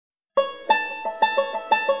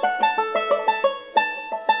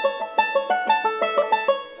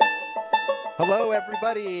Hello,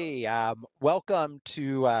 everybody. Welcome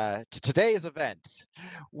to today's event.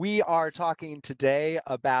 We are talking today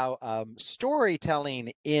about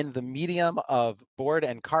storytelling in the medium of board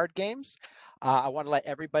and card games. I want to let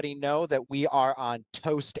everybody know that we are on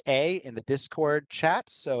Toast A in the Discord chat.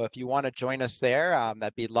 So if you want to join us there,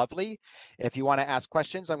 that'd be lovely. If you want to ask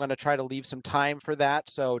questions, I'm going to try to leave some time for that.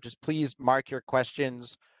 So just please mark your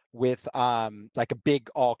questions with like a big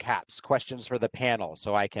all caps questions for the panel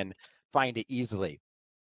so I can find it easily.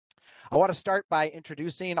 I want to start by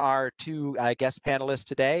introducing our two guest panelists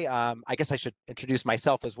today. I guess I should introduce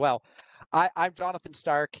myself as well. I'm Jonathan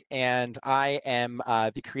Stark, and I am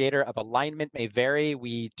the creator of Alignment May Vary.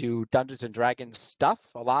 We do Dungeons and Dragons stuff,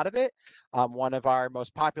 a lot of it. One of our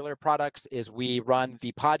most popular products is we run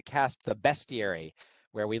the podcast The Bestiary,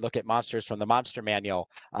 where we look at monsters from the Monster Manual,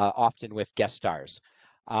 often with guest stars.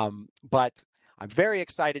 But I'm very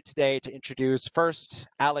excited today to introduce first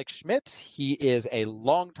Alex Schmidt. He is a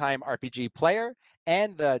longtime RPG player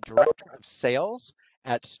and the director of sales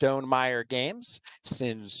at Stonemaier Games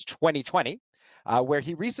since 2020, where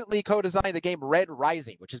he recently co-designed the game Red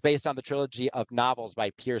Rising, which is based on the trilogy of novels by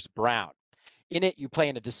Pierce Brown. In it, you play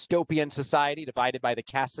in a dystopian society divided by the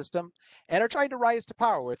caste system and are trying to rise to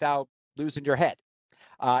power without losing your head.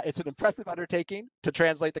 It's an impressive undertaking to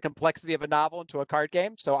translate the complexity of a novel into a card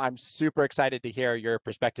game. So I'm super excited to hear your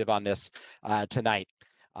perspective on this tonight,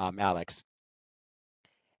 Alex.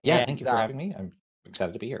 Yeah, thank you for having me. I'm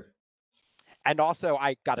excited to be here. And also,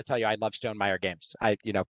 I got to tell you, I love Stonemaier Games.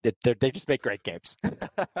 They just make great games.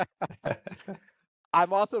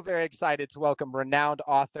 I'm also very excited to welcome renowned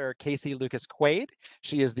author Casey Lucas Quaid.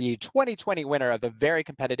 She is the 2020 winner of the very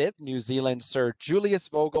competitive New Zealand Sir Julius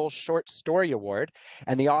Vogel Short Story Award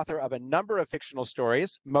and the author of a number of fictional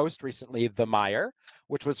stories, most recently The Mire,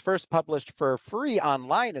 which was first published for free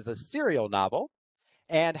online as a serial novel,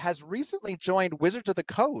 and has recently joined Wizards of the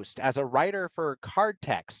Coast as a writer for card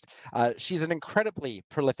text. She's an incredibly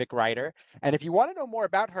prolific writer. And if you want to know more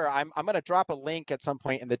about her, I'm going to drop a link at some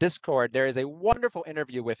point in the Discord. There is a wonderful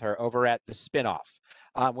interview with her over at The Spinoff,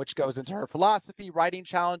 which goes into her philosophy, writing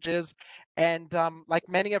challenges, and like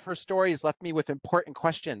many of her stories left me with important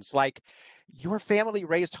questions like, your family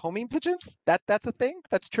raised homing pigeons? That's a thing?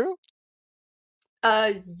 That's true?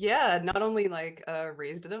 Yeah, not only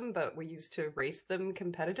raised them, but we used to race them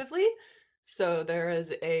competitively. So there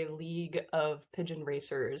is a league of pigeon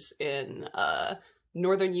racers in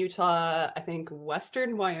northern Utah, I think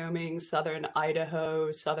western Wyoming, southern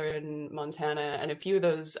Idaho, southern Montana, and a few of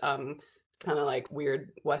those kind of like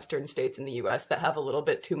weird western states in the US that have a little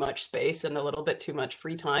bit too much space and a little bit too much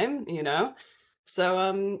free time, you know?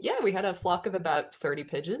 So yeah, we had a flock of about 30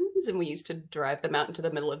 pigeons and we used to drive them out into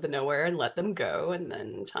the middle of the nowhere and let them go and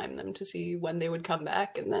then time them to see when they would come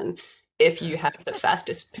back. And then if you had the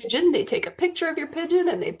fastest pigeon, they take a picture of your pigeon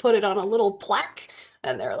and they put it on a little plaque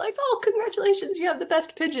and they're like, "Oh, congratulations, you have the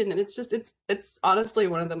best pigeon." And it's honestly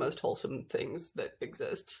one of the most wholesome things that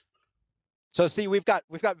exists. So see, we've got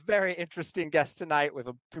very interesting guests tonight with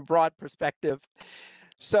a broad perspective.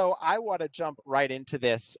 So I want to jump right into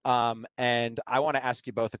this, and I want to ask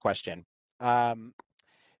you both a question. Um,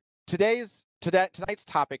 tonight's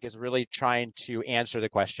topic is really trying to answer the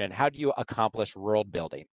question: how do you accomplish world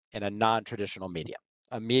building in a non-traditional medium,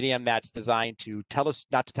 a medium that's designed to tell us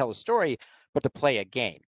not to tell a story, but to play a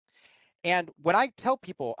game? And when I tell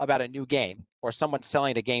people about a new game or someone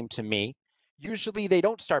selling a game to me, usually they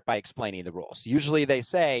don't start by explaining the rules. Usually they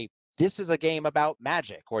say, this is a game about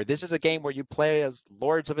magic, or this is a game where you play as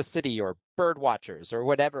lords of a city or bird watchers or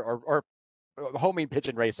whatever, or homing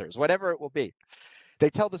pigeon racers, whatever it will be. They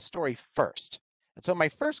tell the story first. And so my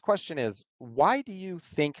first question is, why do you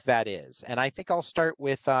think that is? And I think I'll start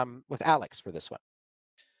with Alex for this one.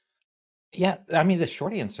 Yeah, I mean, the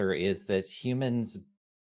short answer is that humans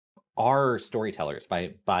are storytellers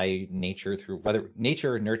by nature. Through whether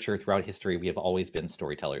nature or nurture, throughout history, we have always been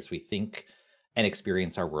storytellers. We think and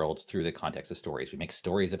experience our world through the context of stories. We make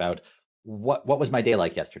stories about what was my day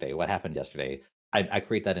like yesterday, what happened yesterday. I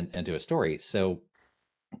create that into a story. So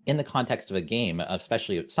in the context of a game,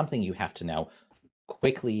 especially something you have to now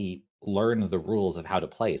quickly learn the rules of how to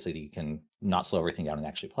play so that you can not slow everything down and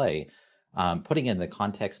actually play, putting it in the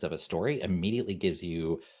context of a story immediately gives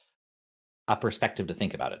you a perspective to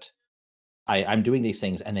think about it. I'm doing these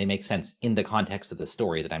things and they make sense in the context of the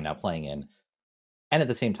story that I'm now playing in. And at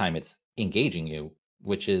the same time, it's engaging you,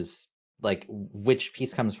 which is like, which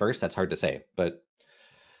piece comes first? That's hard to say. But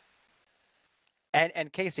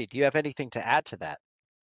And Casey, do you have anything to add to that?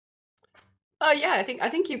 Yeah, I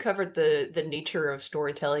think you covered the nature of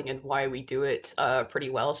storytelling and why we do it pretty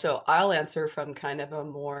well. So I'll answer from kind of a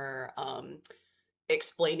more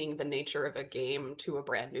explaining the nature of a game to a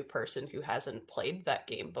brand new person who hasn't played that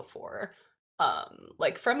game before.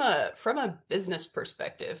 Like from a business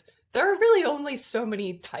perspective, there are really only so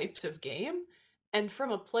many types of game, and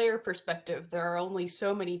from a player perspective, there are only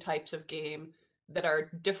so many types of game that are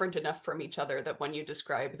different enough from each other that when you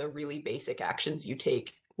describe the really basic actions you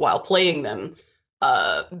take while playing them,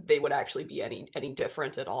 they would actually be any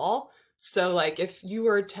different at all. So like if you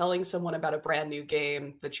were telling someone about a brand new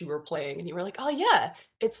game that you were playing and you were like, "Oh yeah,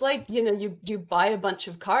 it's like, you know, you buy a bunch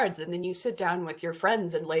of cards and then you sit down with your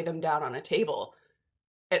friends and lay them down on a table."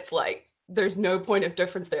 It's like there's no point of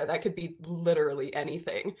difference there. That could be literally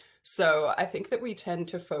anything. So I think that we tend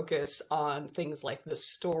to focus on things like the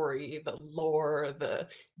story, the lore, the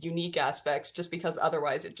unique aspects, just because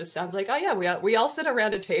otherwise it just sounds like, oh yeah, we all sit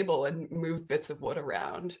around a table and move bits of wood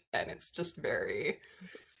around, and it's just very,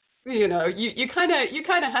 you know, you kind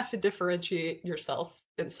of have to differentiate yourself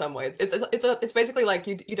in some ways. It's basically like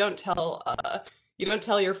you don't tell you don't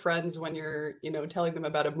tell your friends when you're, you know, telling them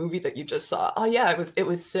about a movie that you just saw. Oh yeah, it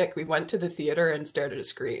was sick. We went to the theater and stared at a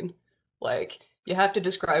screen. Like you have to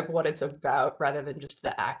describe what it's about rather than just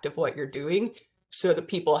the act of what you're doing so that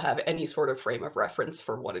people have any sort of frame of reference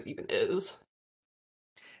for what it even is.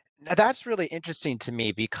 Now, that's really interesting to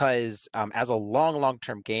me because as a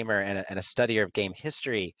long-term gamer and a studier of game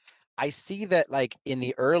history, I see that like in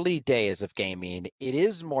the early days of gaming, it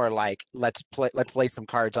is more like let's lay some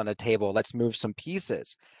cards on a table, let's move some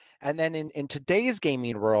pieces. And then in today's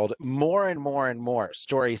gaming world, more and more and more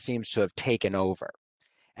story seems to have taken over.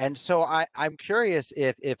 And so I'm curious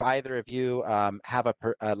if either of you have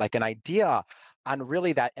like an idea on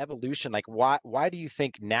really that evolution. Like why do you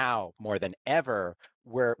think now more than ever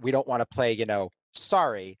where we don't want to play, you know,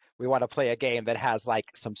 sorry, we want to play a game that has like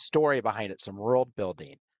some story behind it, some world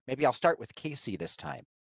building. Maybe I'll start with Casey this time.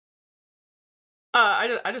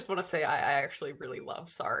 I just want to say I actually really love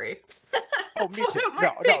Sorry. Oh, It's me one too. of my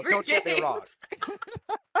No, favorite don't get me wrong. games.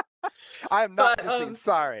 I am not But dissing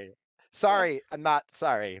sorry. Sorry, I'm not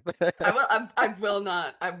sorry. I will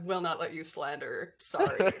not let you slander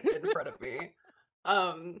Sorry in front of me.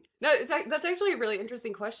 No, that's actually a really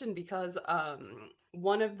interesting question because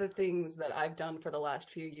one of the things that I've done for the last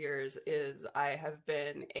few years is I have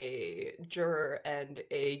been a juror and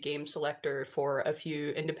a game selector for a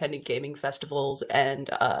few independent gaming festivals and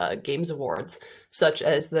games awards, such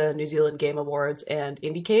as the New Zealand Game Awards and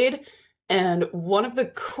Indiecade. And one of the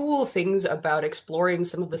cool things about exploring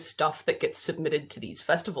some of the stuff that gets submitted to these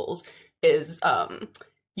festivals is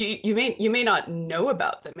you may not know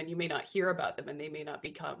about them and you may not hear about them and they may not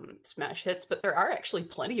become smash hits, but there are actually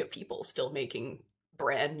plenty of people still making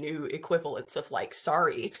brand new equivalents of like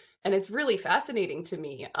Sorry. And it's really fascinating to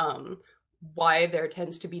me why there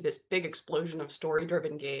tends to be this big explosion of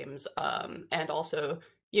story-driven games and also,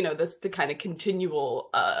 you know, this the kind of continual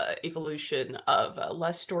evolution of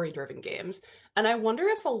less story-driven games. And I wonder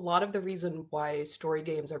if a lot of the reason why story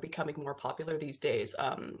games are becoming more popular these days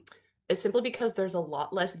is simply because there's a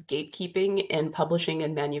lot less gatekeeping in publishing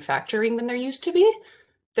and manufacturing than there used to be.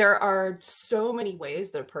 There are so many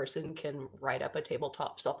ways that a person can write up a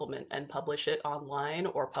tabletop supplement and publish it online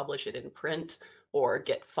or publish it in print or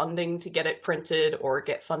get funding to get it printed or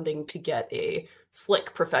get funding to get a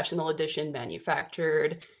slick professional edition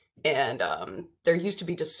manufactured. And there used to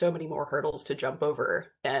be just so many more hurdles to jump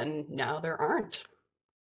over, and now there aren't.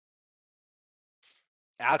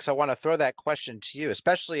 Alex, I want to throw that question to you,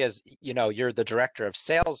 especially as you know you're the director of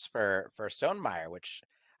sales for Stonemeyer, which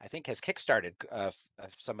I think has kickstarted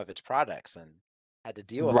some of its products and had to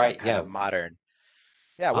deal with that Right. kind Yeah. of modern.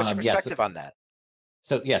 Yeah, what's your Yeah. So, perspective on that?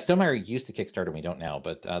 so yeah, Stonemaier used to Kickstarter, and we don't now,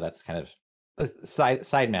 but that's kind of a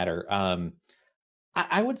side matter.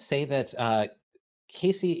 I would say that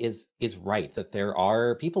Casey is right that there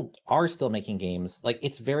are people are still making games. Like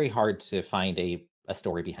it's very hard to find a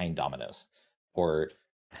story behind Dominoes, or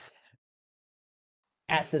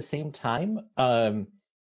at the same time,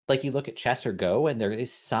 like you look at chess or Go, and there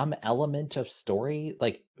is some element of story,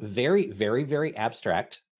 like very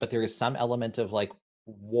abstract, but there is some element of like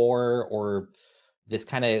war or this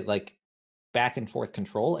kind of like back and forth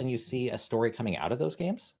control, and you see a story coming out of those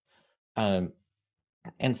games. Um,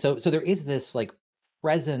 and so there is this like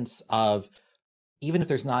presence of, even if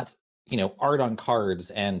there's not, you know, art on cards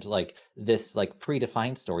and like this like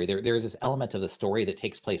predefined story, there's this element of the story that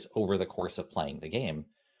takes place over the course of playing the game.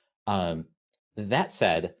 um, that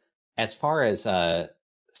said, as far as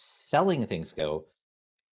selling things go,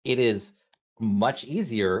 it is much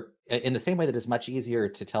easier in the same way that it's much easier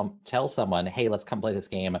to tell someone, "Hey, let's come play this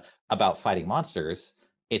game about fighting monsters."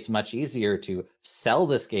 It's much easier to sell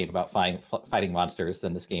this game about fighting monsters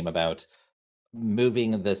than this game about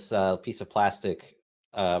moving this piece of plastic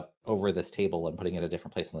over this table and putting it a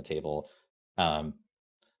different place on the table. Um,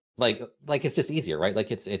 like it's just easier, right?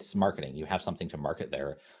 Like it's marketing. You have something to market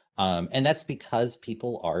there, and that's because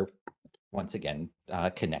people are, once again,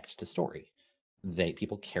 connect to story.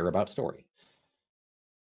 People care about story.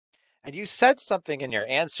 And you said something in your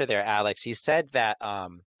answer there, Alex. You said that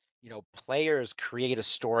players create a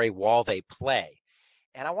story while they play.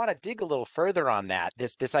 And I want to dig a little further on that.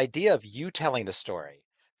 This idea of you telling the story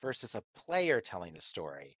versus a player telling the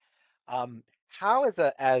story. How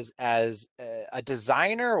as a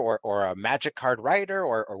designer or a magic card writer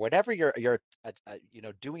or whatever you're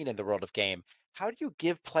doing in the world of game, how do you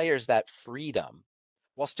give players that freedom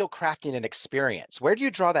while still crafting an experience? Where do you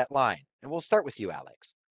draw that line? And we'll start with you,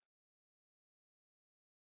 Alex.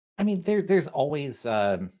 I mean, there's always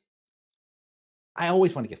I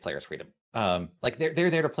always want to give players freedom. Like they're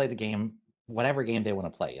there to play the game, whatever game they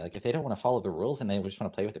want to play. Like if they don't want to follow the rules and they just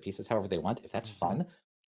want to play with the pieces however they want, if that's fun,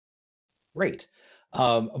 great.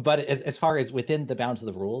 But as far as within the bounds of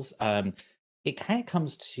the rules, it kind of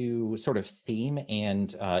comes to sort of theme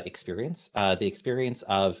and experience. The experience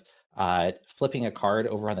of flipping a card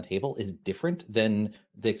over on the table is different than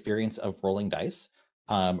the experience of rolling dice.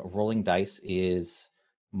 Rolling dice is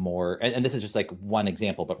more, and this is just like one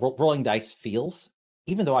example, but rolling dice feels,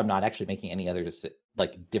 even though I'm not actually making any other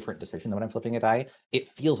like different decision than when I'm flipping a die, it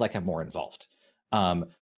feels like I'm more involved.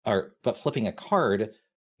 But flipping a card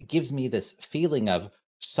gives me this feeling of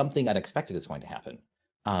something unexpected is going to happen.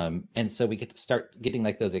 And so we get to start getting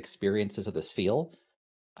like those experiences of this feel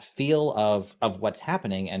of what's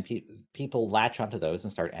happening, and people latch onto those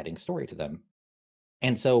and start adding story to them.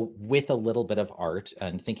 And so with a little bit of art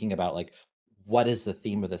and thinking about like what is the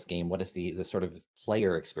theme of this game, what is the sort of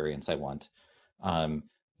player experience I want, um,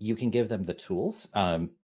 you can give them the tools.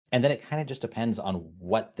 And then it kind of just depends on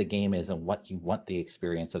what the game is and what you want the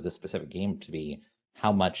experience of this specific game to be,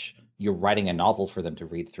 how much you're writing a novel for them to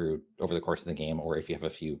read through over the course of the game, or if you have a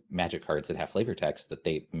few magic cards that have flavor text that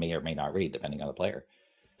they may or may not read depending on the player.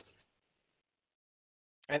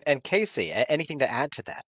 And Casey, anything to add to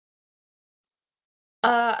that?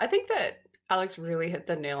 I think that Alex really hit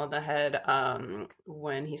the nail on the head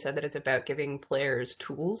when he said that it's about giving players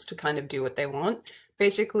tools to kind of do what they want.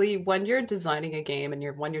 Basically, when you're designing a game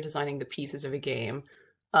and when you're designing the pieces of a game,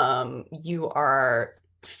 you are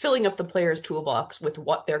filling up the player's toolbox with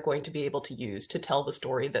what they're going to be able to use to tell the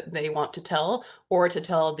story that they want to tell, or to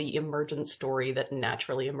tell the emergent story that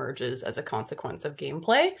naturally emerges as a consequence of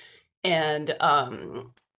gameplay. And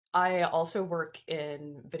I also work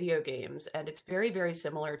in video games, and it's very, very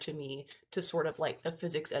similar to me to sort of like the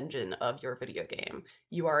physics engine of your video game.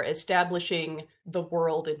 You are establishing the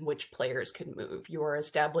world in which players can move. You are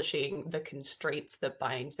establishing the constraints that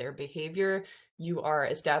bind their behavior. You are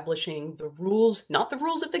establishing the rules, not the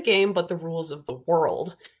rules of the game, but the rules of the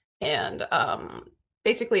world. And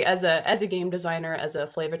basically, as a game designer, as a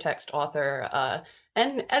flavor text author,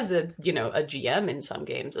 and as a GM in some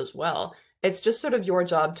games as well, it's just sort of your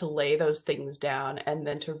job to lay those things down and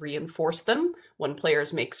then to reinforce them when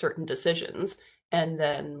players make certain decisions. And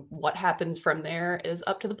then what happens from there is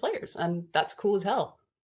up to the players, and that's cool as hell.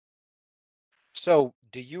 So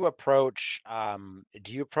do you approach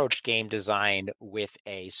game design with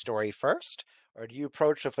a story first, or do you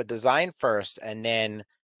approach with a design first and then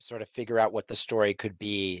sort of figure out what the story could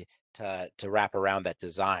be to wrap around that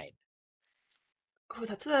design? Oh,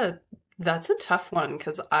 that's a tough one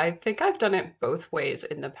because I think I've done it both ways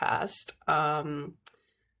in the past. I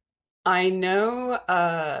know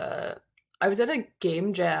I was at a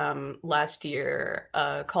game jam last year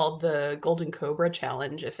called the Golden Cobra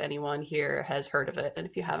Challenge, if anyone here has heard of it. And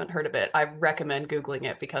if you haven't heard of it, I recommend Googling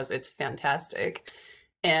it because it's fantastic.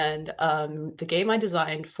 And the game I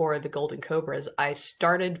designed for the Golden Cobras, I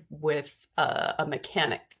started with a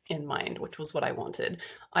mechanic in mind, which was what I wanted.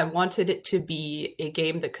 I wanted it to be a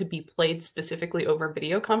game that could be played specifically over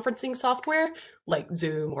video conferencing software like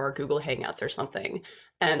Zoom or Google Hangouts or something.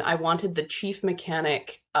 And I wanted the chief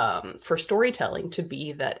mechanic for storytelling to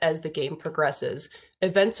be that as the game progresses,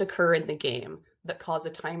 events occur in the game that cause a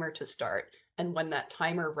timer to start. And when that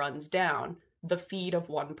timer runs down, the feed of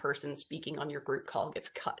one person speaking on your group call gets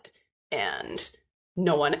cut. And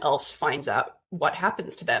no one else finds out what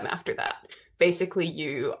happens to them after that. Basically,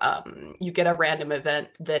 you get a random event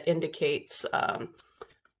that indicates a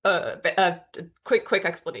quick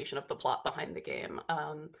explanation of the plot behind the game.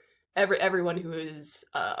 Everyone who is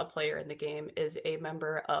a player in the game is a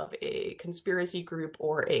member of a conspiracy group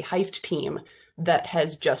or a heist team that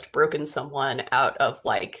has just broken someone out of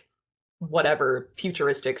like whatever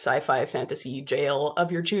futuristic sci-fi fantasy jail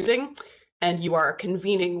of your choosing. and you are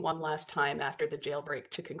convening one last time after the jailbreak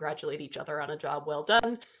to congratulate each other on a job well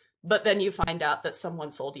done. But then you find out that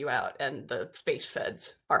someone sold you out and the space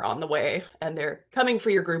feds are on the way and they're coming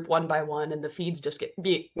for your group one by one, and the feeds just get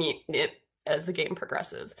beep, beep, beep as the game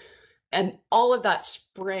progresses. And all of that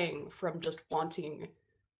sprang from just wanting.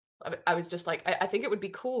 I was just like, I think it would be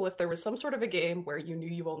cool if there was some sort of a game where you knew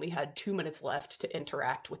you only had 2 minutes left to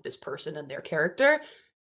interact with this person and their character,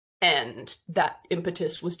 and that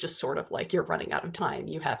impetus was just sort of like, you're running out of time.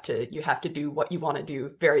 You have to do what you want to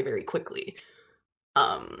do very, very quickly.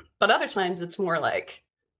 But other times it's more like,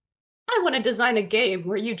 I want to design a game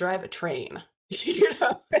where you drive a train.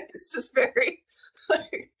 It's just very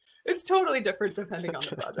like, it's totally different depending on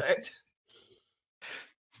the project.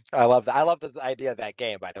 I love that. I love the idea of that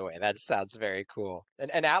game, by the way. That sounds very cool.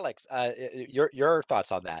 And Alex, your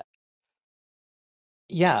thoughts on that?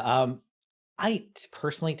 Yeah,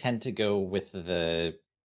 personally tend to go with the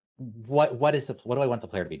what do I want the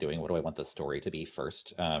player to be doing? What do I want the story to be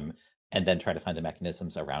first? And then try to find the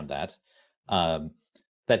mechanisms around that. Um,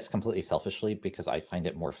 that's completely selfishly because I find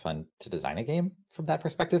it more fun to design a game from that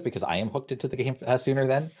perspective because I am hooked into the game sooner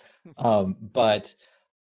then. But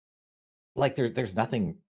like there's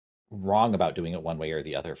nothing wrong about doing it one way or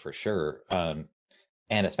the other for sure.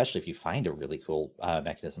 And especially if you find a really cool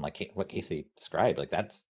mechanism like what Casey described, like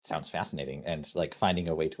that sounds fascinating. And like finding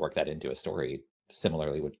a way to work that into a story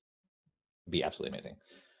similarly would be absolutely amazing.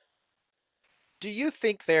 Do you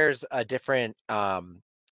think there's a different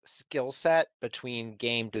skill set between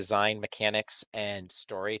game design mechanics and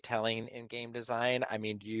storytelling in game design? I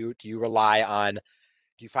mean, do you rely on,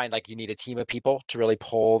 do you find like you need a team of people to really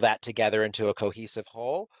pull that together into a cohesive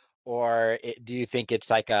whole? Or do you think it's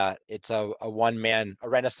like a one man, a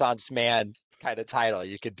Renaissance man kind of title?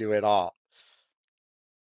 You could do it all.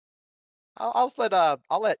 I'll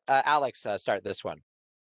let Alex start this one.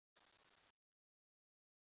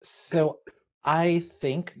 So I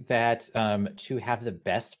think that to have the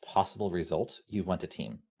best possible result, you want a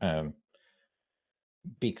team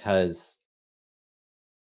because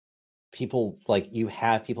people like you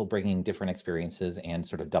have people bringing different experiences and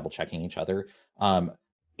sort of double checking each other. Um,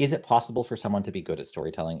 is it possible for someone to be good at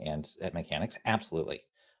storytelling and at mechanics? Absolutely.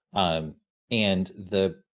 Um, and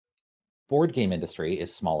the board game industry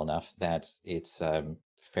is small enough that it's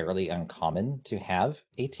fairly uncommon to have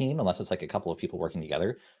a team unless it's like a couple of people working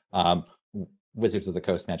together. Um, Wizards of the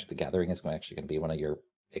Coast Magic the Gathering is actually going to be one of your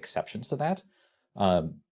exceptions to that.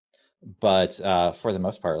 Um, but for the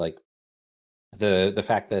most part, like the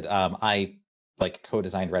fact that I like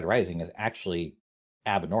co-designed Red Rising is actually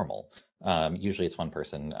abnormal. Usually it's one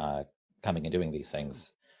person coming and doing these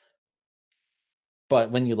things. But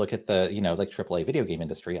when you look at the, like AAA video game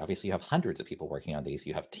industry, obviously you have hundreds of people working on these.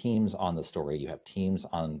 You have teams on the story, you have teams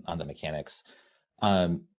on the mechanics.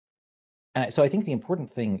 Um, and so I think the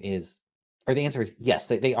important thing is, or the answer is yes,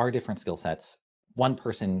 they are different skill sets. One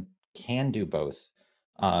person can do both.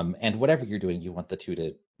 And whatever you're doing, you want the two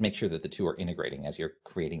to make sure that the two are integrating as you're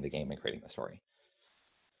creating the game and creating the story.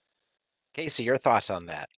 Casey, your thoughts on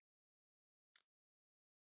that?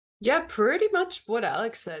 Yeah, pretty much what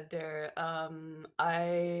Alex said there.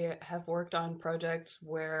 I have worked on projects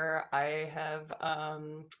where I have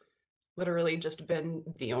literally just been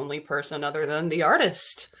the only person other than the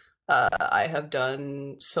artist. I have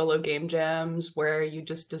done solo game jams where you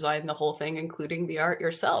just design the whole thing, including the art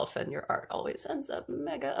yourself, and your art always ends up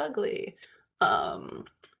mega ugly. Um,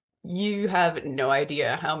 you have no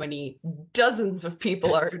idea how many dozens of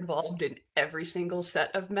people are involved in every single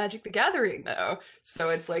set of Magic the Gathering, though. So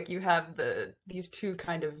it's like you have these two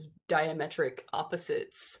kind of diametric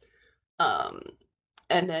opposites. Um,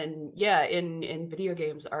 and then yeah, in video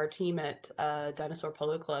games, our team at Dinosaur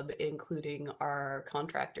Polo Club, including our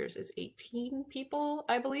contractors, is 18 people,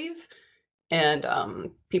 I believe. And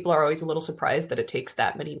people are always a little surprised that it takes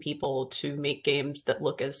that many people to make games that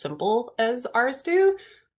look as simple as ours do.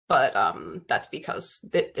 But that's because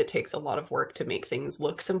it takes a lot of work to make things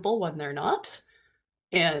look simple when they're not.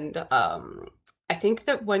 And I think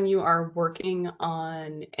that when you are working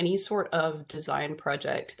on any sort of design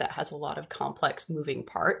project that has a lot of complex moving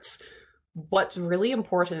parts, what's really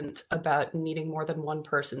important about needing more than one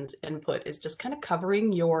person's input is just kind of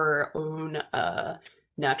covering your own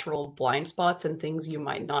natural blind spots and things you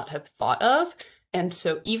might not have thought of. And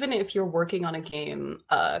so, even if you're working on a game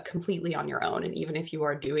completely on your own, and even if you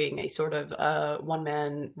are doing a sort of one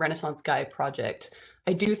man Renaissance guy project,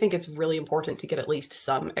 I do think it's really important to get at least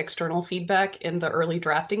some external feedback in the early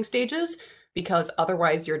drafting stages, because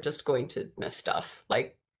otherwise, you're just going to miss stuff.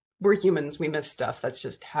 Like, we're humans, we miss stuff. That's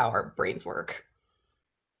just how our brains work.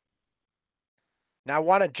 Now, I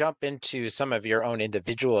want to jump into some of your own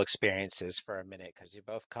individual experiences for a minute because you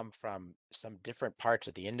both come from some different parts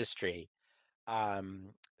of the industry. Um,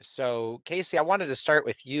 so Casey, I wanted to start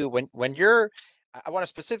with you. When you're, I want to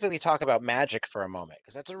specifically talk about Magic for a moment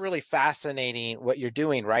because that's a really fascinating what you're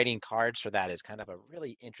doing. Writing cards for that is kind of a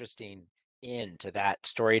really interesting into that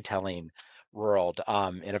storytelling world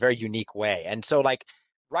in a very unique way. And so, like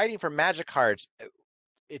writing for Magic cards,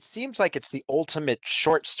 it seems like it's the ultimate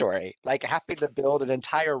short story, like having to build an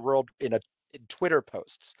entire world in Twitter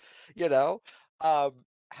posts, you know? Um,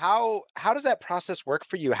 how does that process work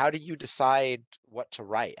for you? How do you decide what to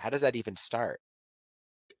write? How does that even start?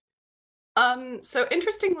 So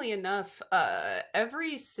interestingly enough,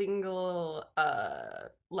 every single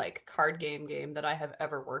like card game that I have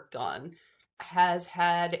ever worked on has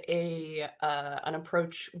had a an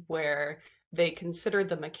approach where they consider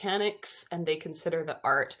the mechanics and they consider the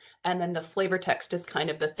art, and then the flavor text is kind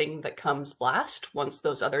of the thing that comes last once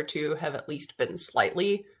those other two have at least been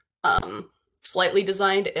um slightly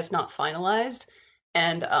designed, if not finalized.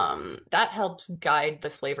 And that helps guide the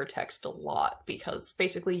flavor text a lot because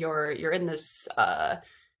basically you're in this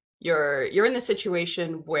you're in this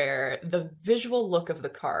situation where the visual look of the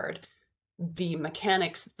card, the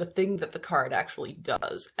mechanics, the thing that the card actually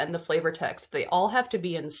does, and the flavor text, they all have to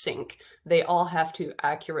be in sync. They all have to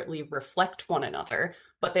accurately reflect one another,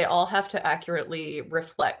 but they all have to accurately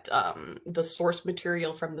reflect the source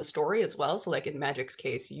material from the story as well. So, like in Magic's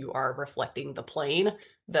case, you are reflecting the plane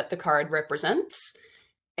that the card represents.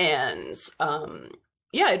 And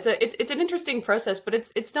yeah, it's an interesting process, but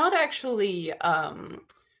it's not actually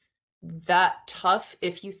that tough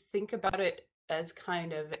if you think about it as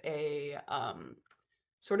kind of a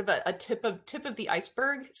sort of a tip of the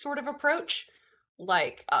iceberg sort of approach.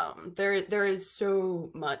 Like there is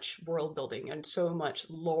so much world building and so much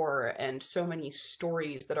lore and so many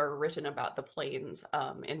stories that are written about the planes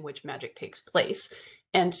in which magic takes place.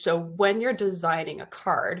 And so when you're designing a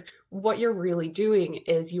card, what you're really doing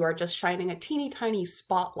is you are just shining a teeny tiny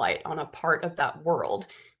spotlight on a part of that world,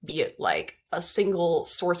 be it like a single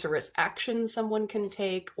sorceress action someone can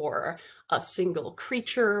take, or a single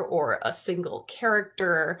creature, or a single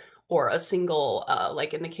character, or a single,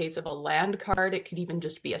 like in the case of a land card, it could even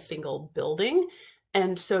just be a single building.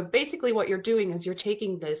 And so basically what you're doing is you're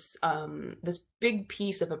taking this big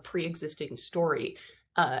piece of a pre-existing story,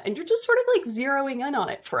 and you're just sort of like zeroing in on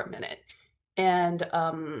it for a minute. And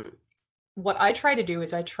what I try to do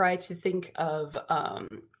is I try to think of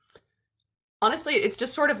honestly, it's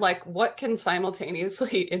just sort of like what can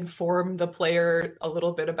simultaneously inform the player a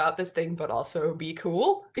little bit about this thing, but also be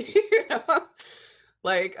cool. You know?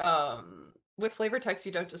 Like, with flavor text,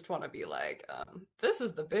 you don't just want to be like, this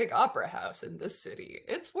is the big opera house in this city.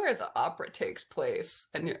 It's where the opera takes place.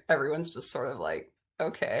 And everyone's just sort of like,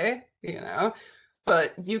 okay, you know?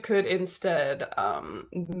 But you could instead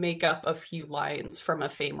make up a few lines from a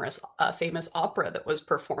famous opera that was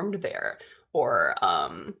performed there, or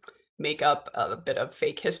make up a bit of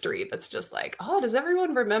fake history that's just like, oh, does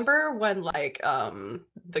everyone remember when like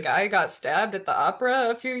the guy got stabbed at the opera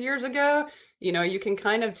a few years ago? You know, you can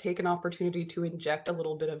kind of take an opportunity to inject a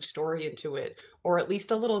little bit of story into it, or at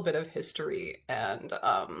least a little bit of history, and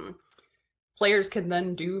players can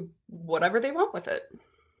then do whatever they want with it.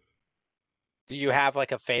 Do you have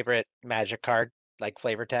like a favorite Magic card, like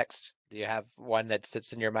flavor text? Do you have one that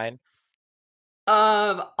sits in your mind?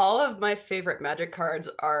 All of my favorite Magic cards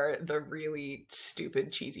are the really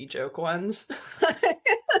stupid, cheesy joke ones.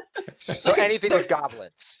 So Like, anything with there's,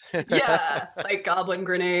 goblins. yeah, like Goblin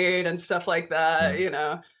Grenade and stuff like that, Mm. you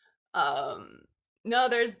know. Um, no,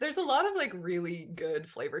 there's a lot of like really good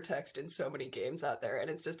flavor text in so many games out there, and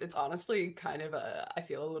it's honestly kind of I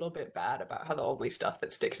feel a little bit bad about how the only stuff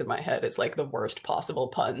that sticks in my head is like the worst possible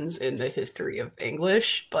puns in the history of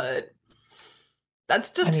English, but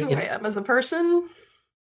that's I just mean, who I am as a person.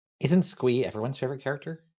 isn't Squee everyone's favorite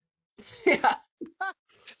character? Yeah.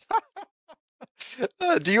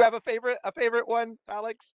 Do you have a favorite one,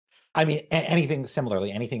 Alex? I mean, anything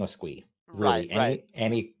similarly, anything with Squee, Right, really,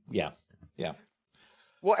 right. yeah, yeah.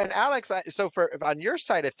 Well, and Alex, so for on your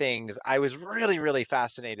side of things, I was really, really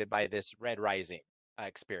fascinated by this Red Rising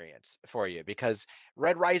experience for you because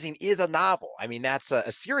Red Rising is a novel. I mean, that's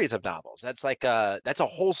a series of novels. That's a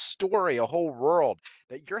whole story, a whole world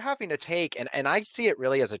that you're having to take, and I see it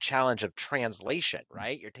really as a challenge of translation,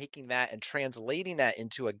 right? You're taking that and translating that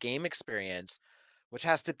into a game experience, which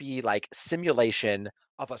has to be like simulation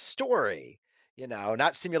of a story,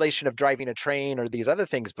 not simulation of driving a train or these other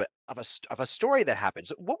things, but of a story that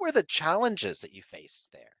happens. What were the challenges that you faced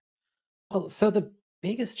there? Well, so the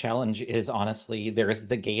biggest challenge is honestly there's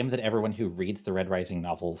the game that everyone who reads the Red Rising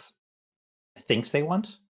novels thinks they want.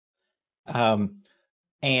 Um,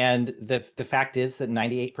 and the fact is that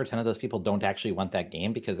 98% of those people don't actually want that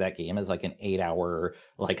game, because that game is like an 8-hour,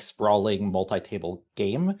 like sprawling multi-table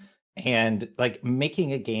game. And like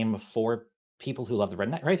making a game for people who love the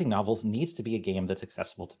Red Rising novels needs to be a game that's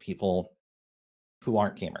accessible to people who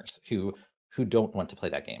aren't gamers, who don't want to play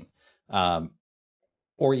that game.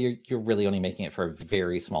 Or you're really only making it for a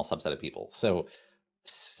very small subset of people. So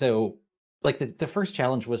like the first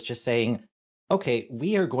challenge was just saying, okay,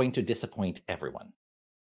 we are going to disappoint everyone.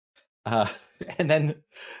 Uh, and then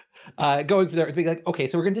going from there, being like, okay,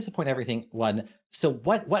 so we're going to disappoint everyone. So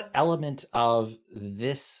what element of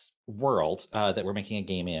this world that we're making a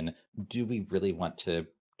game in do we really want to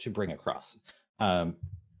bring across?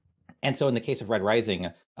 And so in the case of Red Rising,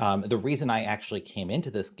 the reason I actually came into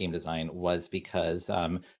this game design was because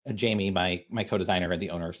Jamie, my co-designer and the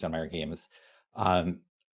owner of Stonemaier Games, um,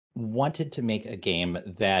 wanted to make a game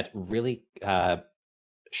that really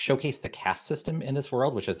showcased the caste system in this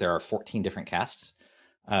world, which is there are 14 different castes.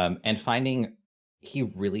 And he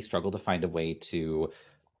really struggled to find a way to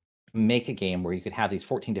make a game where you could have these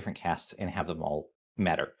 14 different castes and have them all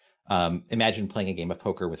matter. Imagine playing a game of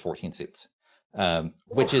poker with 14 suits,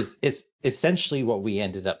 which Oof. is essentially what we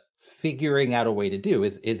ended up figuring out a way to do.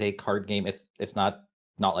 Is a card game. It's not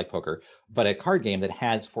like poker, but a card game that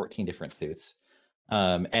has 14 different suits.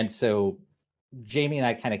 And so Jamie and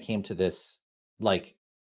I kind of came to this like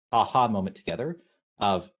aha moment together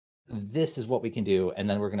of, this is what we can do, and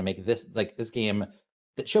then we're going to make this game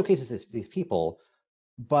that showcases these people,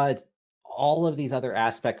 but all of these other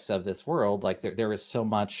aspects of this world, like there is so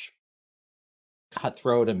much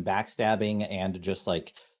cutthroat and backstabbing and just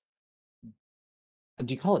like,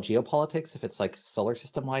 do you call it geopolitics if it's like solar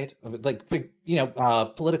system wide, like big,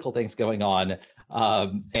 political things going on,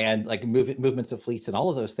 and like movements of fleets and all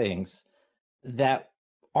of those things that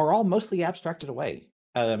are all mostly abstracted away.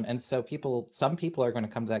 And so some people are going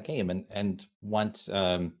to come to that game and want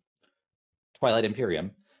Twilight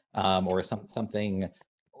Imperium, or something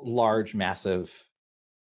large, massive,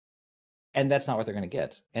 and that's not what they're going to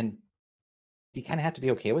get. And you kind of have to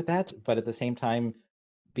be okay with that, but at the same time,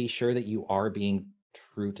 be sure that you are being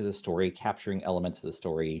true to the story, capturing elements of the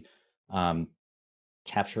story, um,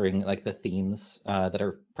 capturing like the themes that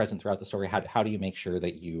are present throughout the story. How do you make sure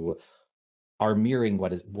that you are mirroring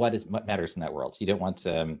what matters in that world? You don't want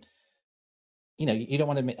to, you don't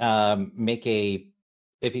want to make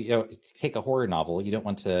if you take a horror novel, you don't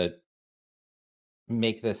want to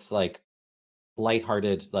make this like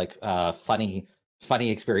lighthearted, like funny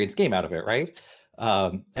experience game out of it, right?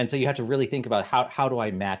 And so you have to really think about how do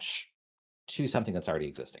I match to something that's already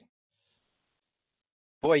existing.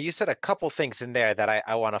 Boy, you said a couple things in there that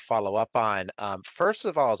I want to follow up on. First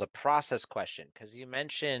of all, is a process question, because you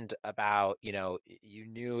mentioned about, you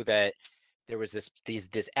knew that there was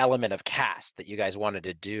this element of cast that you guys wanted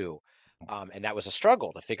to do. And that was a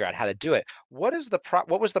struggle to figure out how to do it. What was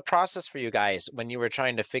the process for you guys when you were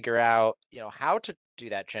trying to figure out, how to do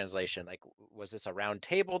that translation? Like, was this a round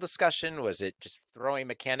table discussion? Was it just throwing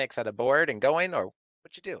mechanics at a board and going, or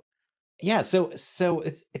what'd you do? Yeah, so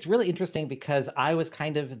it's really interesting because I was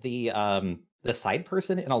kind of the side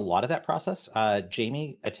person in a lot of that process.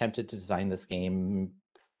 Jamie attempted to design this game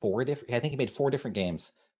I think he made 4 different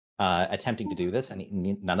games attempting to do this, and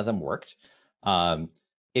none of them worked. Um,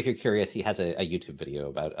 if you're curious, he has a YouTube video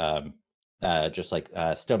about just like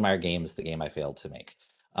Stonemaier Games, the game I failed to make,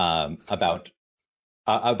 about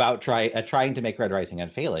trying to make Red Rising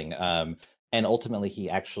and failing. And ultimately, he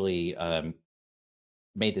actually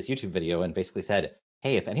made this YouTube video and basically said,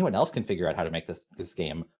 "Hey, if anyone else can figure out how to make this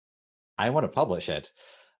game, I want to publish it."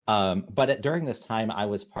 But during this time, I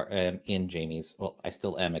was in Jamie's. Well, I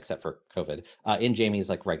still am, except for COVID. In Jamie's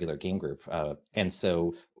like regular game group, and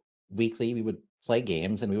so weekly we would play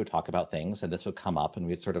games and we would talk about things, and this would come up, and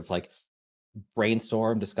we'd sort of like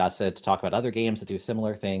brainstorm, discuss it, talk about other games that do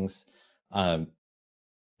similar things. Um,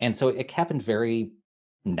 and so it happened very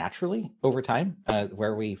naturally over time,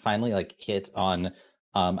 where we finally like hit on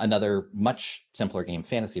another much simpler game,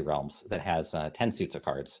 Fantasy Realms, that has 10 suits of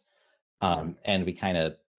cards. And we kind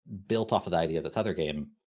of built off of the idea of this other game.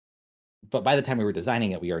 But by the time we were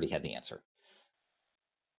designing it, we already had the answer.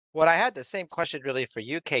 Well, I had the same question really for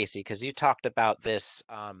you, Casey, because you talked about this,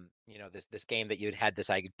 this game that you'd had this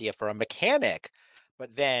idea for a mechanic,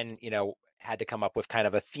 but then, had to come up with kind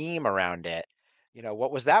of a theme around it.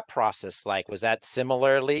 What was that process like? Was that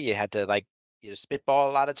similarly, you had to like,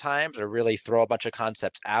 spitball a lot of times or really throw a bunch of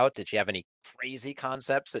concepts out? Did you have any crazy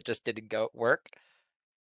concepts that just didn't go work?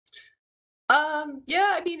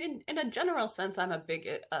 Yeah, I mean, in a general sense, I'm a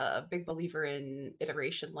big believer in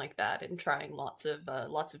iteration like that, and trying lots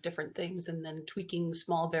of different things, and then tweaking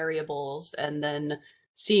small variables, and then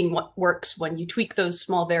seeing what works when you tweak those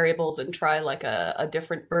small variables and try like a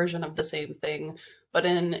different version of the same thing. But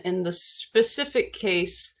in the specific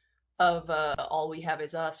case of All We Have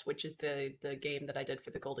Is Us, which is the game that I did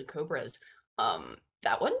for the Golden Cobras,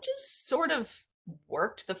 that one just sort of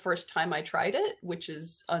worked the first time I tried it, which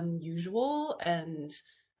is unusual, and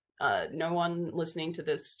no one listening to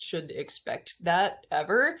this should expect that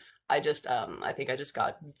ever. I think I just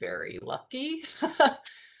got very lucky.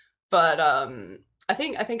 But I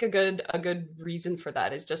think a good reason for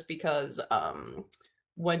that is just because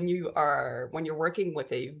when you're working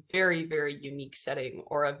with a very unique setting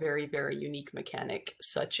or a very unique mechanic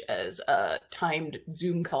such as timed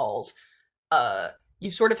Zoom calls, uh you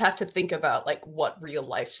sort of have to think about like what real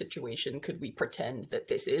life situation could we pretend that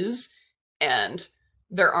this is, and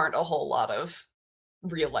there aren't a whole lot of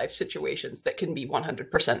real life situations that can be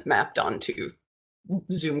 100% mapped onto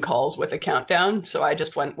Zoom calls with a countdown, so I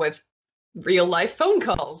just went with real life phone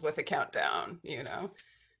calls with a countdown, you know.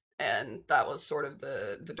 And that was sort of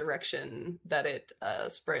the direction that it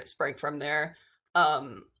sprang from there.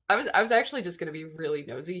 I was actually just going to be really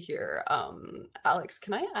nosy here. Alex,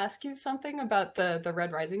 can I ask you something about the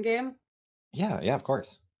Red Rising game? Yeah, of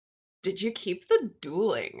course. Did you keep the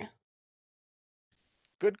dueling?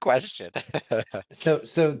 Good question.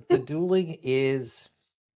 So the dueling is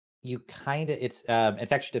you kind of it's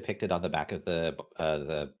actually depicted on the back of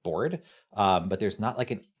the board, but there's not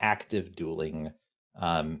like an active dueling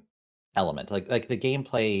um, element. Like the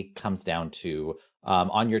gameplay comes down to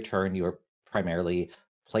on your turn you're primarily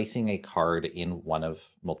placing a card in one of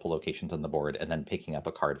multiple locations on the board and then picking up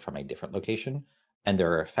a card from a different location. And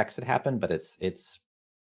there are effects that happen, but it's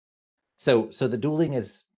so the dueling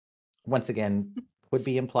is once again would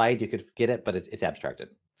be implied. You could get it, but it's abstracted.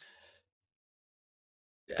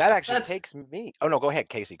 That actually That's takes me. Oh no, go ahead,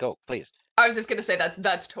 Casey. Go, please. I was just gonna say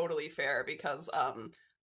that's totally fair because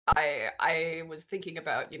I was thinking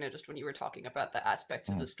about, you know, just when you were talking about the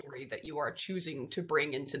aspects of Mm, the story that you are choosing to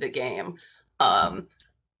bring into the game, mhm,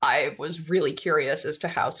 I was really curious as to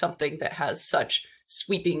how something that has such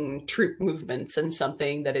sweeping troop movements and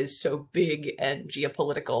something that is so big and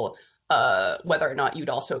geopolitical, whether or not you'd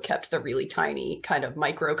also kept the really tiny kind of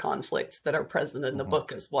micro conflicts that are present in the mhm.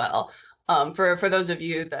 book as well. For those of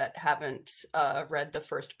you that haven't read the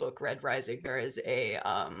first book, Red Rising, there is a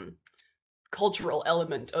cultural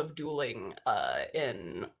element of dueling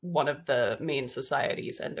in one of the main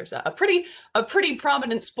societies, and there's a pretty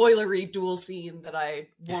prominent spoilery duel scene that I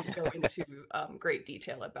won't go into great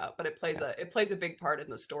detail about, but it plays a big part in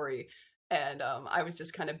the story. And I was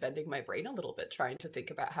just kind of bending my brain a little bit, trying to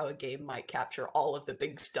think about how a game might capture all of the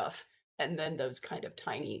big stuff and then those kind of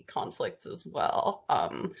tiny conflicts as well.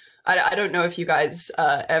 I don't know if you guys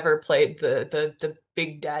ever played the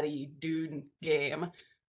Big Daddy Dune game,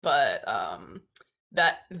 but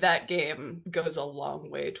that game goes a long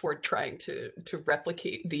way toward trying to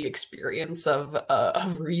replicate the experience of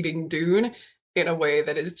reading Dune in a way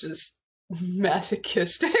that is just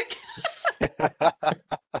masochistic,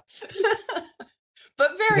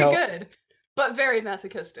 but You very know, good, but very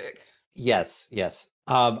masochistic. yes.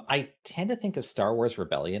 I tend to think of Star Wars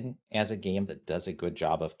Rebellion as a game that does a good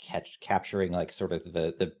job of capturing like sort of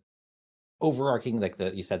the overarching like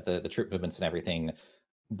the you said the troop movements and everything,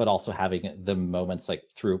 but also having the moments like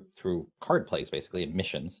through card plays basically and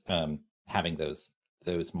missions, having those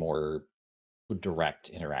more direct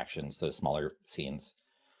interactions, those smaller scenes.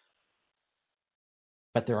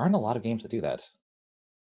 But there aren't a lot of games that do that.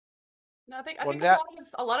 No, I Well, think that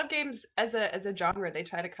a lot of games as a genre they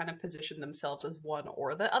try to kind of position themselves as one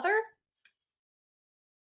or the other.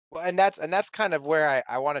 well, and that's kind of where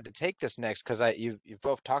I wanted to take this next because you've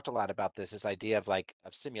both talked a lot about this idea of like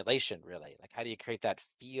of simulation, really. Like how do you create that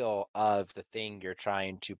feel of the thing you're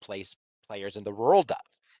trying to place players in the world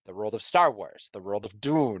of Star Wars, the world of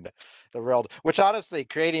Dune, the world which honestly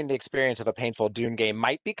creating the experience of a painful Dune game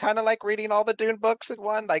might be kind of like reading all the Dune books in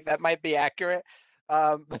one. Like that might be accurate.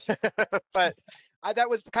 Um, but that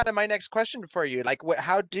was kind of my next question for you. Like,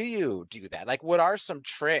 how do you do that? Like, what are some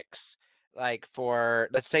tricks? Like for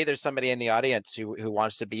let's say there's somebody in the audience who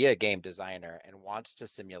wants to be a game designer and wants to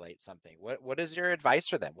simulate something. What is your advice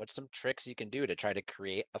for them? What's some tricks you can do to try to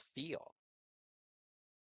create a feel?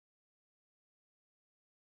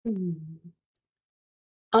 Hmm.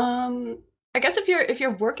 I guess if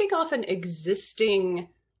you're working off an existing,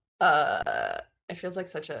 uh, it feels like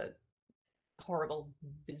such a horrible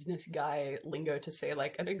business guy lingo to say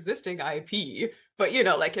like an existing IP, but you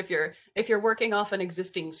know, like if you're working off an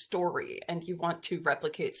existing story and you want to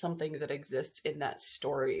replicate something that exists in that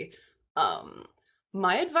story, um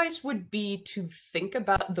my advice would be to think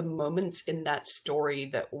about the moments in that story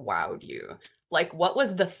that wowed you. Like, what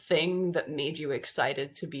was the thing that made you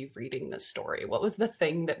excited to be reading this story? What was the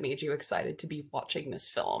thing that made you excited to be watching this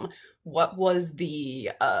film? What was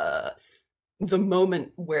the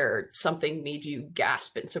moment where something made you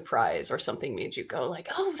gasp in surprise or something made you go like,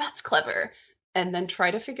 "Oh, that's clever." And then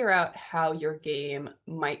try to figure out how your game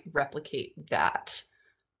might replicate that.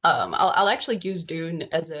 I'll actually use Dune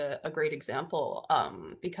as a great example,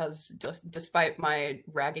 because despite my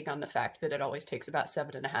ragging on the fact that it always takes about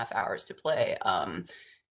 7.5 hours to play,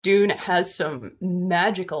 Dune has some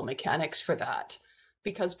magical mechanics for that.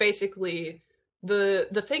 Because basically,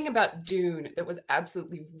 the thing about Dune that was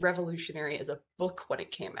absolutely revolutionary as a book when it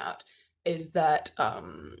came out is that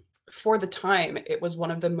for the time it was one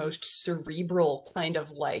of the most cerebral kind of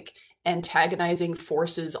like antagonizing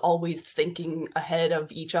forces, always thinking ahead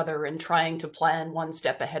of each other and trying to plan one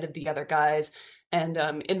step ahead of the other guys. And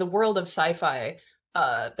in the world of sci-fi,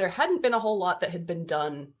 there hadn't been a whole lot that had been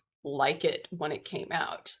done like it when it came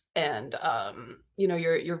out. And you know,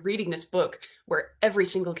 you're reading this book where every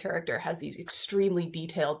single character has these extremely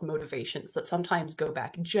detailed motivations that sometimes go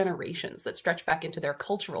back generations, that stretch back into their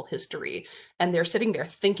cultural history, and they're sitting there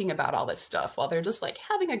thinking about all this stuff while they're just like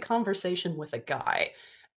having a conversation with a guy.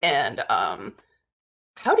 And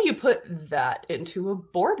how do you put that into a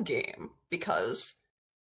board game? Because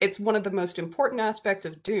it's one of the most important aspects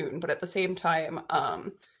of Dune, but at the same time,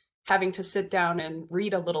 having to sit down and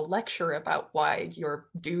read a little lecture about why your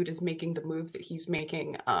dude is making the move that he's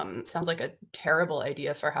making, sounds like a terrible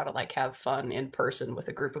idea for how to like have fun in person with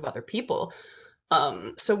a group of other people.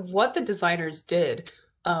 So what the designers did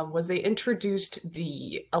was they introduced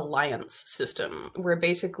the alliance system, where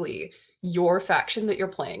basically your faction that you're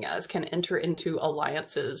playing as can enter into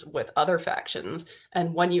alliances with other factions.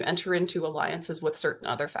 And when you enter into alliances with certain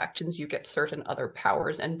other factions, you get certain other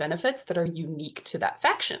powers and benefits that are unique to that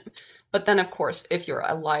faction. But then, of course, if you're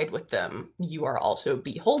allied with them, you are also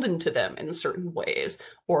beholden to them in certain ways,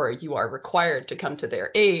 or you are required to come to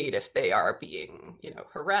their aid if they are being, you know,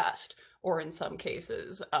 harassed. Or in some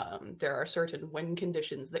cases, there are certain win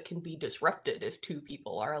conditions that can be disrupted if two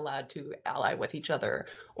people are allowed to ally with each other,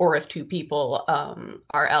 or if two people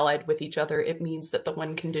are allied with each other, it means that the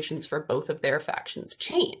win conditions for both of their factions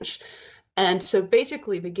change. And so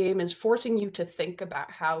basically, the game is forcing you to think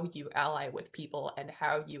about how you ally with people and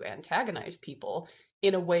how you antagonize people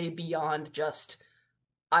in a way beyond just,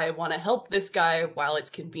 I want to help this guy while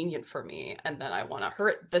it's convenient for me, and then I want to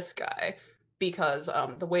hurt this guy. Because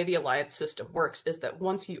the way the alliance system works is that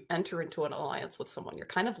once you enter into an alliance with someone, you're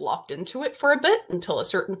kind of locked into it for a bit until a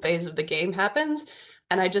certain phase of the game happens.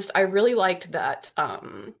 And I really liked that,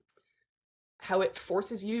 how it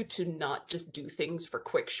forces you to not just do things for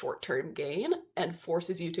quick short-term gain and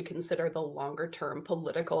forces you to consider the longer-term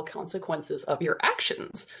political consequences of your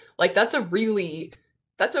actions. Like that's a really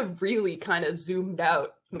kind of zoomed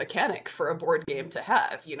out mechanic for a board game to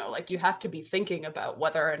have, you know, like you have to be thinking about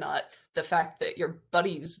whether or not the fact that your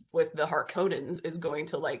buddies with the Harkonnens is going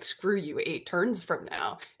to like screw you 8 turns from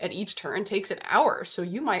now, and each turn takes an hour, so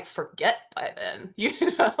you might forget by then, you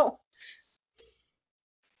know?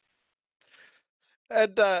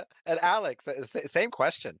 And Alex, same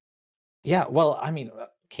question. Yeah, well, I mean,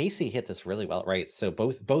 Casey hit this really well, right? So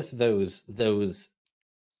both those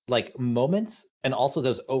like moments and also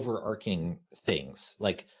those overarching things,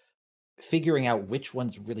 like figuring out which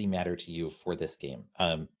ones really matter to you for this game.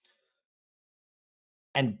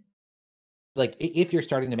 And like if you're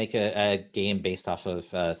starting to make a game based off of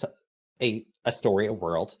a story, a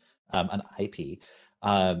world, an IP,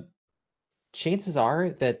 chances are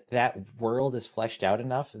that that world is fleshed out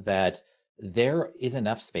enough that there is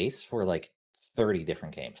enough space for like 30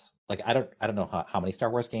 different games. Like I don't know how many Star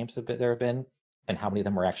Wars games there have been and how many of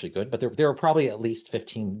them were actually good, but there are probably at least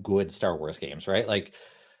 15 good Star Wars games, right? Like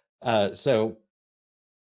so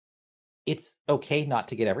it's okay not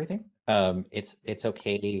to get everything. It's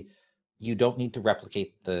okay. You don't need to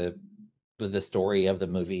replicate the story of the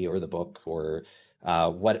movie or the book or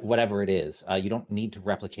whatever it is. You don't need to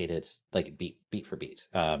replicate it like beat for beat.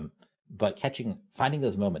 But finding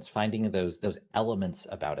those moments, finding those elements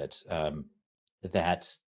about it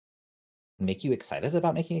that make you excited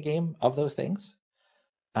about making a game of those things.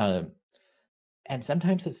 Um, and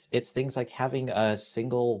sometimes it's things like having a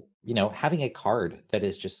single, having a card that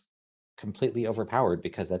is just completely overpowered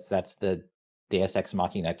because that's the Deus Ex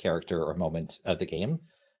Machina character or moment of the game.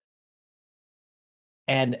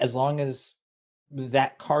 And as long as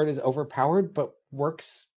that card is overpowered but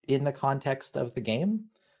works in the context of the game,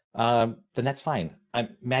 then that's fine.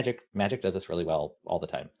 Magic does this really well all the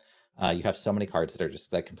time. You have so many cards that are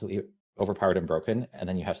just like completely overpowered and broken, and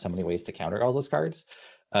then you have so many ways to counter all those cards.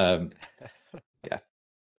 Um, yeah.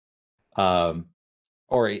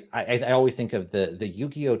 Or I always think of the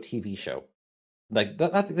Yu-Gi-Oh TV show. Like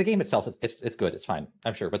the game itself is it's good, it's fine,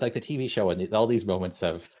 I'm sure, but like the TV show and all these moments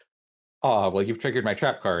of, oh, well, you've triggered my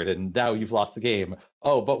trap card and now you've lost the game.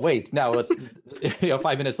 Oh, but wait, now let's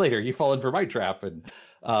 5 minutes later you've fallen for my trap, and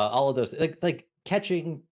all of those, like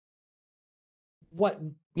catching what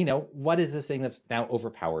what is this thing that's now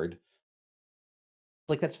overpowered.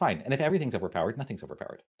 Like, that's fine. And if everything's overpowered, nothing's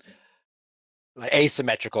overpowered. Like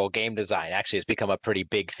asymmetrical game design actually has become a pretty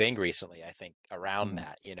big thing recently, I think, around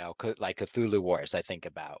that, like Cthulhu Wars, I think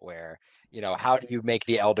about where, how do you make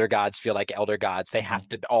the elder gods feel like elder gods? They have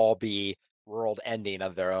to all be world ending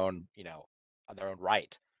of their own, on their own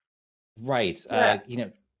right. Right. Yeah.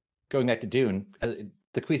 Going back to Dune,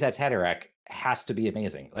 the Kwisatz Haderach has to be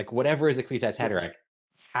amazing. Like, whatever is the Kwisatz Haderach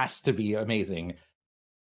has to be amazing.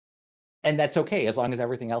 And that's okay, as long as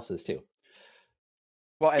everything else is too.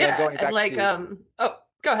 Well, and then going back like to oh,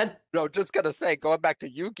 go ahead. no, just gonna say, going back to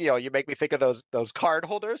Yu-Gi-Oh, you make me think of those card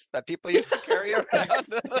holders that people used to carry around.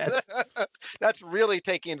 Yes. That's really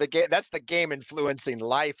taking the game. That's the game influencing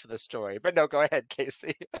life, the story. But no, go ahead,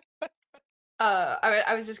 Casey.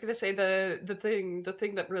 I was just gonna say the thing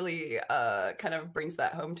that really kind of brings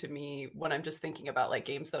that home to me when I'm just thinking about like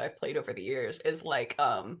games that I've played over the years is like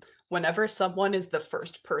whenever someone is the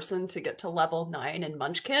first person to get to level 9 in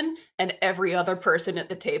Munchkin and every other person at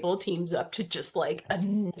the table teams up to just like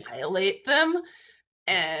annihilate them.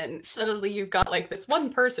 And suddenly you've got like this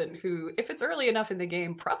one person who, if it's early enough in the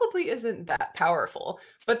game, probably isn't that powerful.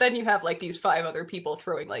 But then you have like these 5 other people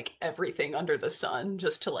throwing like everything under the sun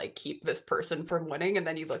just to like keep this person from winning. And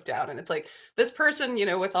then you look down and it's like this person,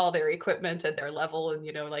 with all their equipment at their level and,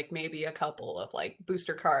 like maybe a couple of like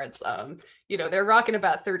booster cards, they're rocking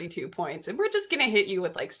about 32 points. And we're just going to hit you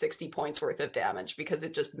with like 60 points worth of damage because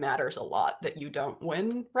it just matters a lot that you don't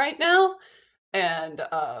win right now. And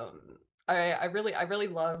I really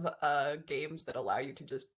love games that allow you to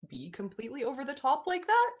just be completely over the top like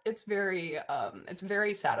that. It's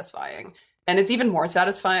very satisfying. And it's even more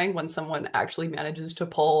satisfying when someone actually manages to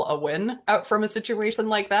pull a win out from a situation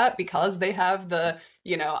like that because they have the,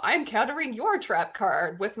 I'm countering your trap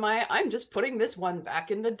card with my I'm just putting this one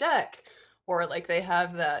back in the deck. Or like they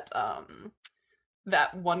have that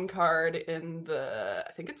one card in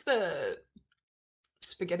I think it's the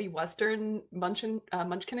spaghetti western munchkin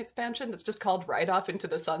expansion that's just called Ride Off into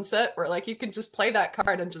the Sunset, where like you can just play that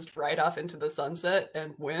card and just ride off into the sunset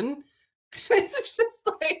and win. It's just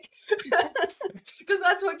like because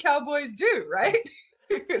that's what cowboys do, right?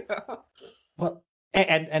 Well,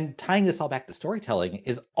 and tying this all back to storytelling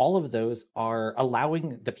is all of those are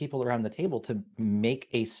allowing the people around the table to make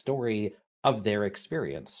a story of their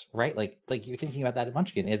experience, right? Like you're thinking about that at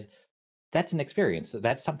Munchkin is that's an experience.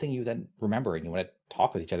 That's something you then remember and you want to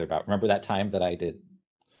talk with each other about. Remember that time that I did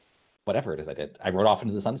whatever it is I did. I rode off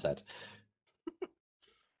into the sunset.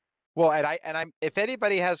 Well, I'm if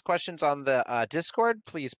anybody has questions on the Discord,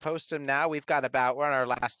 please post them now. We're on our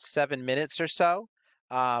last 7 minutes or so.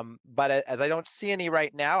 But as I don't see any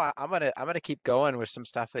right now, I'm gonna keep going with some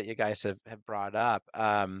stuff that you guys have brought up.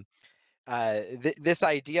 This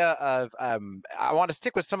idea of I want to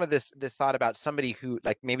stick with some of this thought about somebody who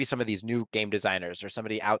like maybe some of these new game designers or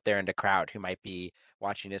somebody out there in the crowd who might be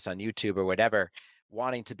watching this on YouTube or whatever,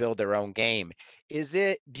 wanting to build their own game.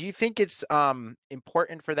 Do you think it's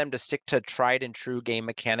important for them to stick to tried and true game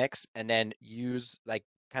mechanics and then use like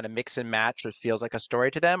kind of mix and match what feels like a story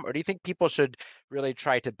to them? Or do you think people should really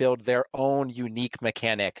try to build their own unique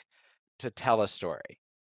mechanic to tell a story?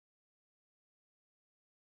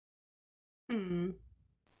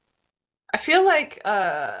 I feel like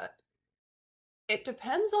it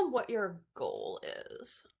depends on what your goal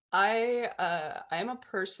is. I am a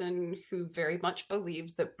person who very much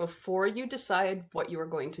believes that before you decide what you are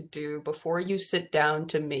going to do, before you sit down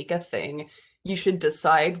to make a thing, you should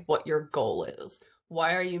decide what your goal is.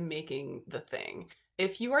 Why are you making the thing?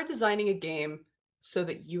 If you are designing a game so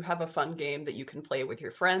that you have a fun game that you can play with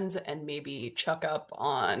your friends and maybe chuck up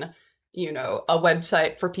on, a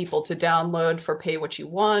website for people to download for pay what you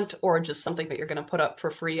want, or just something that you're going to put up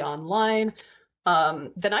for free online,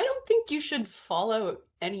 then I don't think you should follow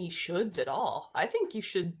any shoulds at all. I think you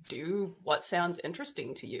should do what sounds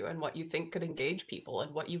interesting to you and what you think could engage people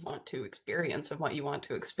and what you want to experience and what you want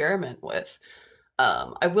to experiment with.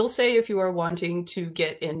 I will say if you are wanting to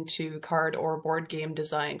get into card or board game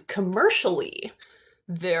design commercially,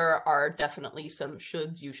 there are definitely some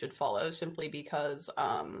shoulds you should follow simply because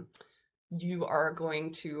you are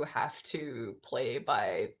going to have to play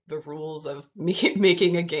by the rules of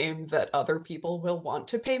making a game that other people will want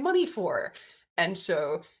to pay money for. And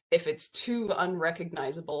so if it's too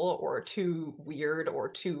unrecognizable or too weird or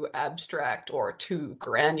too abstract or too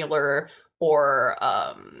granular or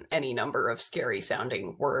any number of scary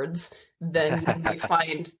sounding words, then you may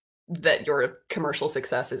find that your commercial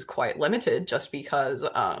success is quite limited just because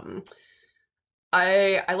I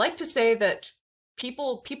like to say that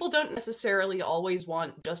people don't necessarily always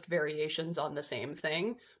want just variations on the same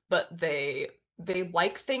thing, but they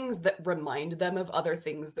like things that remind them of other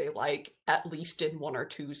things they like, at least in one or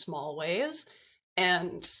two small ways.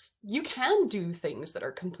 And you can do things that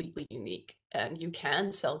are completely unique, and you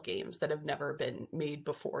can sell games that have never been made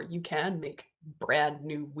before. You can make brand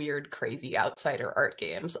new, weird, crazy outsider art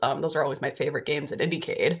games. Those are always my favorite games at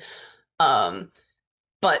Indiecade. Um,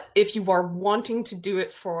 but if you are wanting to do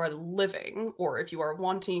it for a living, or if you are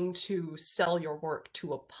wanting to sell your work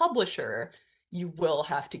to a publisher, you will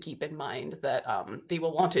have to keep in mind that they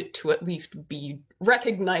will want it to at least be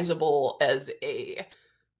recognizable as a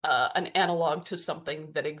an analog to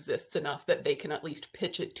something that exists enough that they can at least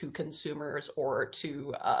pitch it to consumers or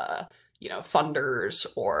to funders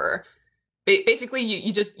or basically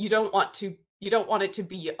you don't want to you don't want it to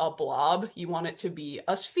be a blob, you want it to be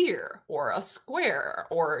a sphere or a square,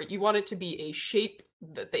 or you want it to be a shape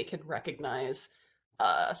that they can recognize,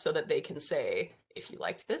 so that they can say, if you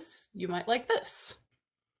liked this, you might like this.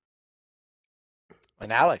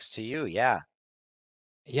 And Alex, to you, yeah.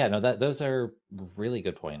 Yeah, no, those are really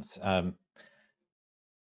good points.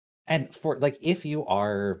 And for like, if you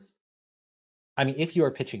are, I mean, if you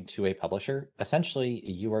are pitching to a publisher, essentially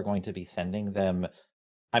you are going to be sending them.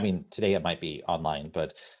 I mean, today it might be online,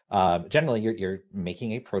 but generally you're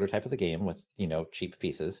making a prototype of the game with cheap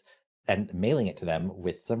pieces and mailing it to them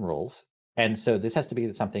with some rules. And so this has to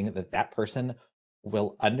be something that that person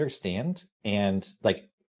will understand and like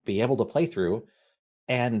be able to play through.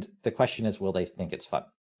 And the question is, will they think it's fun?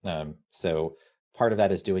 So part of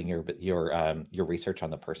that is doing your research on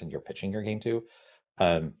the person you're pitching your game to.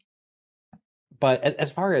 Um, but as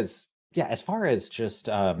far as as far as just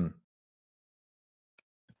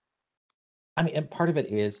I mean, and part of it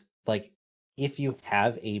is like if you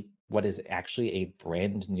have a what is actually a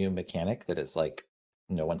brand new mechanic that is like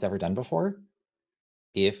no one's ever done before,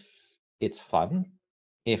 if it's fun,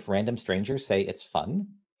 if random strangers say it's fun,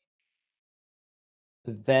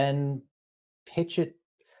 then pitch it.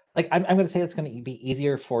 Like I'm going to say it's going to be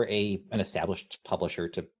easier for an established publisher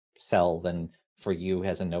to sell than for you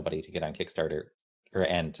as a nobody to get on Kickstarter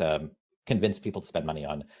and convince people to spend money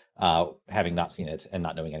on, having not seen it and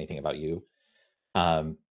not knowing anything about you.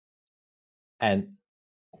 Um, and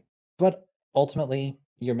but ultimately,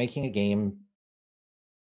 you're making a game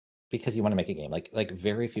because you want to make a game. Like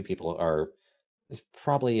very few people are. There's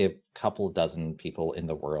probably a couple dozen people in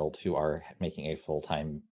the world who are making a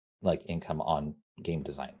full-time like income on game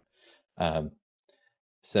design. Um,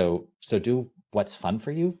 so do what's fun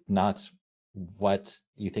for you, not what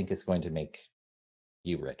you think is going to make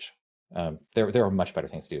you rich. There are much better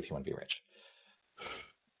things to do if you want to be rich.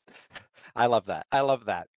 I love that. I love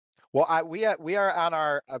that. Well, we are on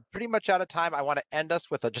our pretty much out of time. I want to end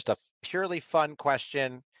us with just a purely fun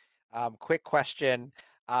question, quick question,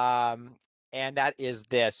 um, and that is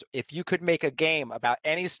this: if you could make a game about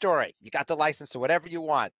any story, you got the license to whatever you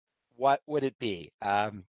want, what would it be?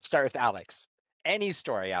 Start with Alex. Any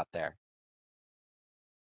story out there.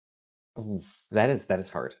 Ooh, that is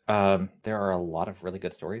hard. There are a lot of really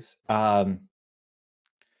good stories. So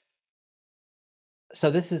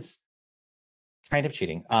this is kind of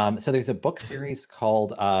cheating. So there's a book series called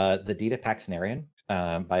The Deed of Paxnarian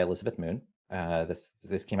by Elizabeth Moon.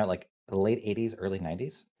 This came out like the late 80s, early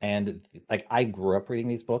 90s. And like I grew up reading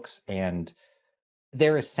these books and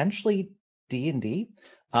they're essentially D&D.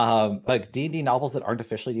 Like D&D novels that aren't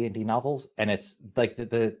officially D&D novels. And it's like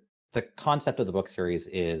the concept of the book series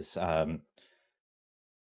is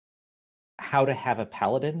how to have a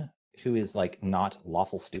paladin who is like not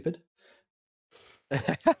lawful stupid.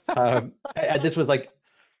 This was like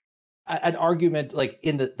an argument like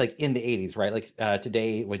in the 80s, right? Like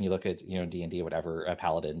today when you look at D&D or whatever,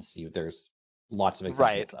 paladins, there's lots of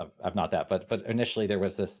examples Right. of not that, but initially there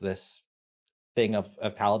was this thing of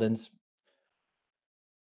paladins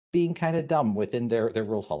being kind of dumb within their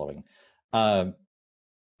rule following.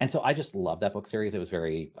 And so I just love that book series. It was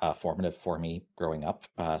very formative for me growing up.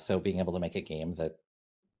 So being able to make a game that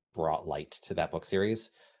brought light to that book series,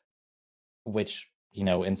 which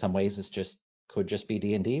in some ways is just could just be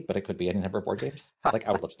D&D, but it could be any number of board games. Like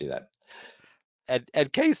I would love to do that.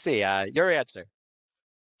 And Casey, your answer.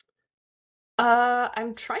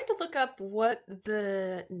 I'm trying to look up what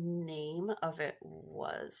the name of it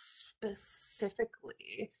was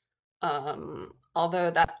specifically.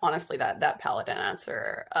 Although that honestly that paladin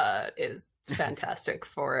answer is fantastic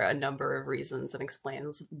for a number of reasons and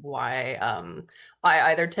explains why I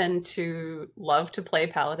either tend to love to play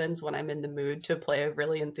paladins when I'm in the mood to play a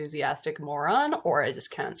really enthusiastic moron, or I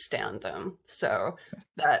just can't stand them. So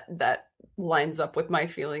that lines up with my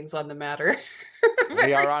feelings on the matter We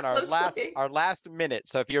very are on closely. our last minute,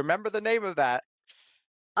 so if you remember the name of that,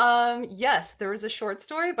 Yes, there was a short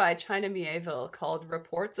story by China Mieville called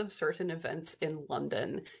Reports of Certain Events in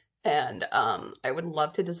London. And I would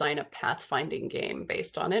love to design a pathfinding game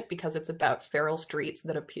based on it because it's about feral streets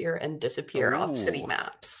that appear and disappear off city ooh,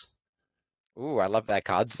 maps. ooh, I love that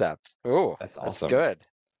concept. Ooh, That's that's awesome. good.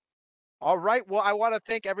 All right. Well, I want to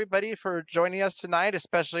thank everybody for joining us tonight,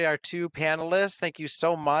 especially our two panelists. Thank you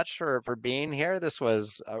so much for being here. This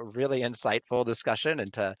was a really insightful discussion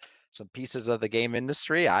into some pieces of the game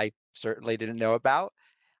industry I certainly didn't know about.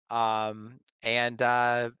 And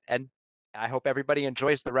I hope everybody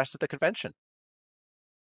enjoys the rest of the convention.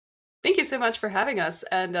 Thank you so much for having us,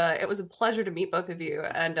 and it was a pleasure to meet both of you.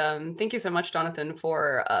 And thank you so much, Jonathan,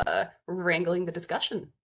 for wrangling the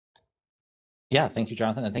discussion. Yeah, thank you,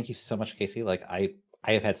 Jonathan, and thank you so much, Casey. Like I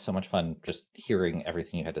have had so much fun just hearing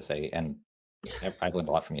everything you had to say, and I've learned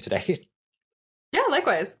a lot from you today. Yeah,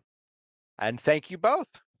 likewise. And thank you both.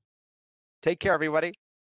 Take care, everybody.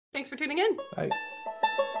 Thanks for tuning in. Bye.